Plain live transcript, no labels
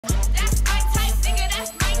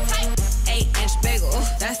bitch bagel.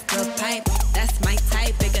 That's the pipe, that's my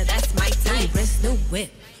type. Bigger, that's my type. Wrist, new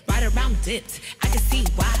whip, right around dipped. I can see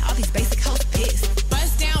why all these basic hoes pissed.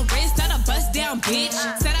 Bust down wrist, not a bust down bitch.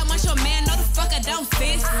 Said I want your man, no the fuck I don't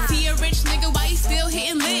fist. See a rich nigga, why he still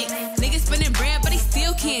hitting lick? Nigga spinning bread, but he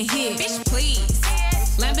still can't hit. Bitch, please.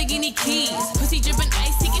 Lamborghini keys, pussy dripping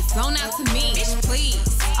ice, he get flown out to me. Bitch, please.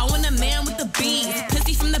 I want a man with the beads,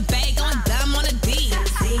 pussy from the bag on dumb on a D.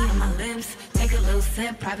 See on my lips, take a little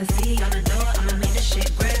sip, privacy on the door, I'ma make the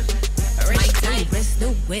shit grip. Rich tight, wrist,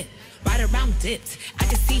 new whip, right around dipped. I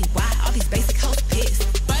can see why all these basic hoes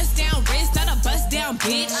pissed. Bust down wrist, not a bust down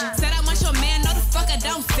bitch. Said I want your man, no the fuck I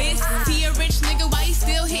don't fist. See a rich nigga, why he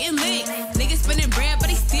still hitting lick? Nigga spinning bread, but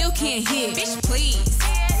he still can't hit. Bitch, please.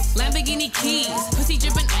 Lamborghini keys, pussy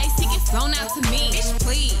dripping ice, he get flown out to me. Bitch,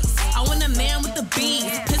 please. I want a man with the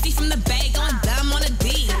beads, pussy from the bag on dumb on a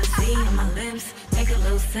D. See on my lips, take a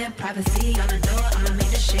little sip, privacy on the door, I'ma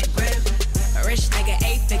make the shit grip. A rich nigga,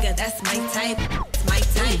 8-figure, that's my type. It's my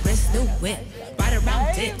type. Wrist, new whip, right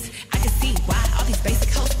around dipped. I can see why all these basic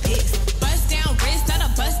hoes pissed. Bust down wrist, not a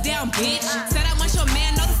bust down bitch. Said I want your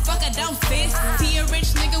man, no the fuck I don't fist. See a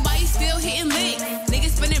rich nigga, why he still hitting lick? Nigga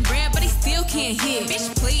spinning bread, but he still can't hit.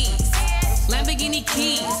 Bitch, please. Lamborghini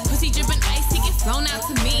keys, pussy dripping ice, he get flown out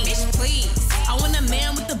to me. Bitch, please. I want a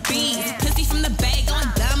man with the beads, pussy from the bag on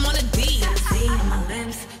dumb on a D. See on my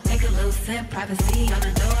lips, take a little sip, privacy on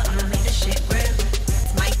the door, I'ma make the shit grip.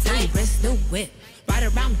 It's my type, wrist, new whip, right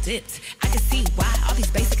around dipped. I can see why all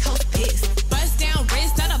these basic hoes pissed. Bust down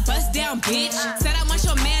wrist, not a bust down bitch. Said I want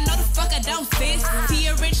your man, no the fuck I don't fist. See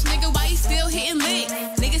a rich nigga, why he still hitting lick?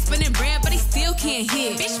 Nigga spinning bread, but he still can't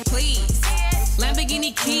hit. Bitch, please.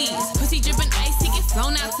 Lamborghini keys, pussy dripping ice, he get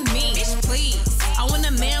flown out to me. Bitch, please. I want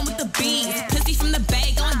a man with the beads, pussy from the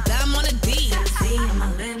bag on dumb on a D. See on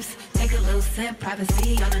my lips, take a little sip,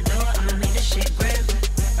 privacy on the door, I'ma make the shit grip.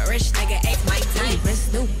 A rich nigga, 8 my type.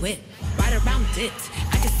 Wrist, new whip, right around dipped.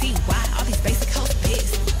 I can see why all these basic hoes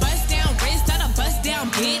pissed. Bust down wrist, not a bust down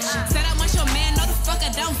bitch. Said I want your man, no the fuck I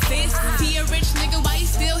don't fist. See a rich nigga, why he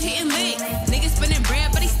still hitting lick? Nigga spinning bread,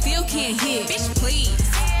 but he still can't hit. Bitch, please.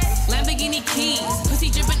 Lamborghini keys, pussy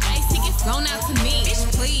dripping ice, he get flown out to me. Bitch,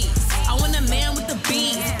 please. I want a man with the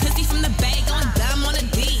beads, pussy from the bag on dumb on a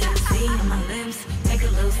D. See on my lips, take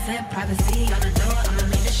a little sip, privacy on the door, I'ma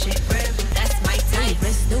make the shit grip. That's my type.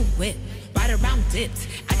 Wrist, new whip, right around dipped.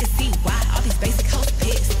 I can see why all these basic hoes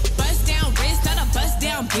pissed. Bust down wrist, not a bust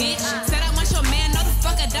down bitch. Said I want your man, no the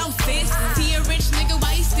fuck I don't fist. See a rich nigga,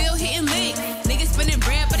 why he still hitting lick? Nigga spinning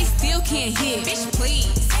bread, but he still can't hit. Bitch, please.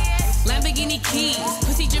 Lamborghini keys,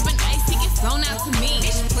 pussy dripping ice, he get flown out to me.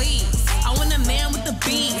 Bitch, please. I want a man with the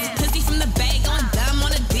beads, pussy from the bag on dumb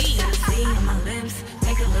on a D. See on my lips,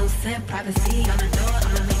 take a little sip, privacy on the door,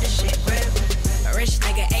 I'ma make the shit grip. A rich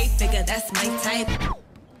nigga, 8-figure, that's my type.